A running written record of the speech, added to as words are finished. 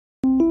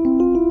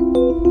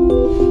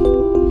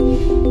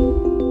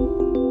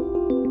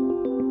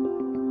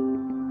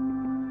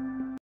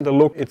The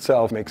look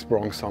itself makes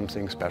bronze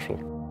something special.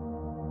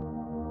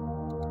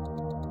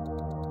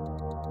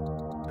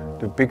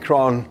 The Big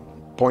Crown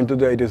point to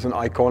date is an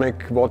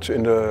iconic watch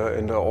in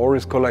the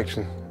Oris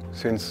collection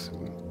since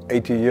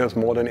 80 years,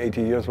 more than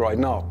 80 years right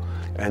now.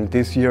 And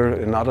this year,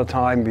 another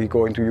time, we're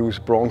going to use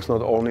bronze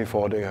not only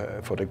for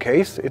the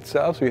case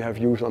itself, we have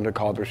used on the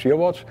Cartier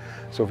watch,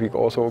 so we're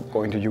also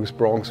going to use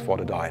bronze for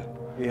the dial.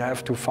 We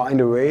have to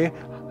find a way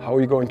how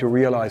we're going to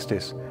realize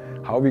this,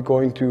 how we're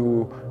going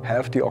to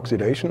have the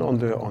oxidation on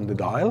the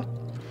dial,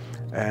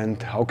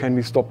 and how can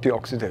we stop the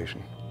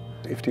oxidation.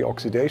 If the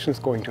oxidation is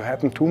going to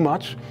happen too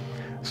much,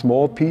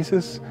 small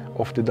pieces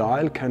of the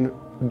dial can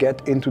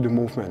get into the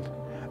movement,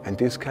 and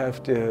this can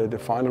have the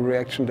final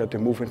reaction that the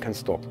movement can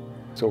stop.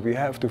 So we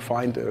have to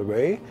find a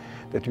way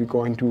that we're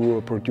going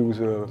to produce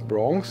a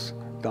bronze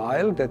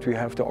dial, that we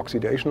have the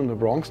oxidation on the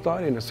bronze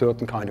dial in a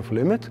certain kind of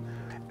limit,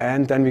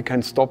 and then we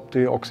can stop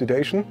the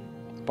oxidation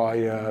by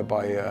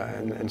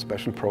a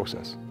special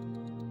process.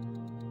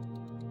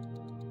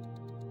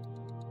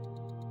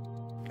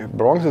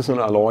 Bronze is an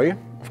alloy,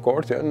 of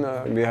course,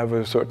 and we have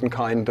a certain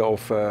kind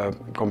of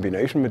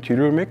combination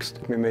material mixed.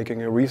 We're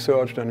making a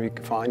research, then we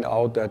find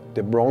out that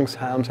the bronze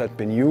helms had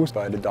been used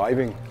by the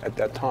diving at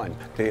that time.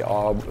 They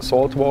are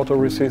saltwater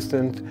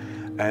resistant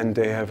and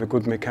they have a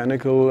good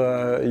mechanical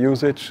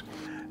usage.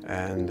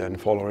 And then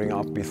following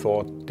up, we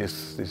thought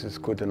this is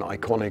good, an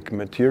iconic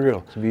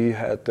material. We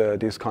had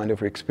this kind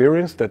of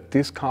experience that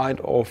this kind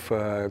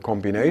of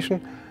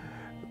combination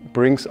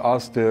brings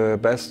us the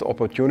best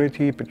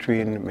opportunity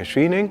between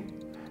machining,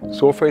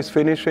 surface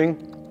finishing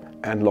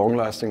and long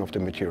lasting of the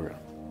material.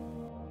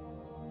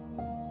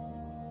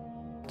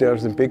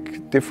 There's a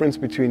big difference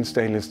between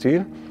stainless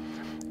steel,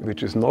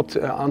 which is not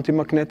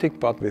anti-magnetic,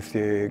 but with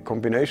the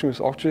combination with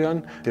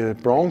oxygen, the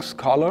bronze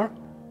color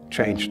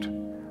changed.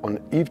 On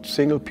each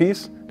single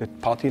piece, the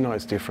patina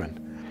is different,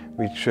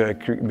 which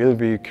will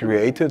be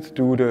created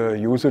through the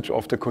usage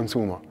of the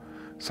consumer.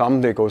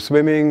 Some they go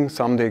swimming,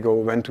 some they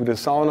went to the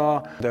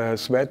sauna. The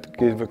sweat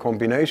gives a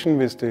combination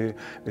with the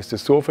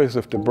surface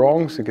of the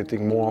bronze, you're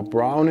getting more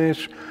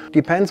brownish.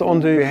 Depends on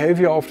the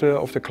behavior of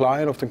the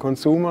client, of the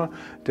consumer,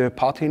 the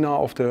patina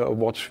of the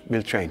watch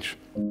will change.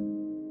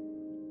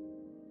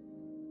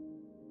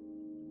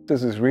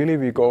 This is really,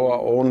 we go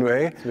our own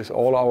way with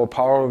all our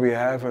power we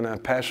have and a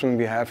passion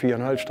we have here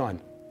in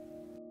Holstein.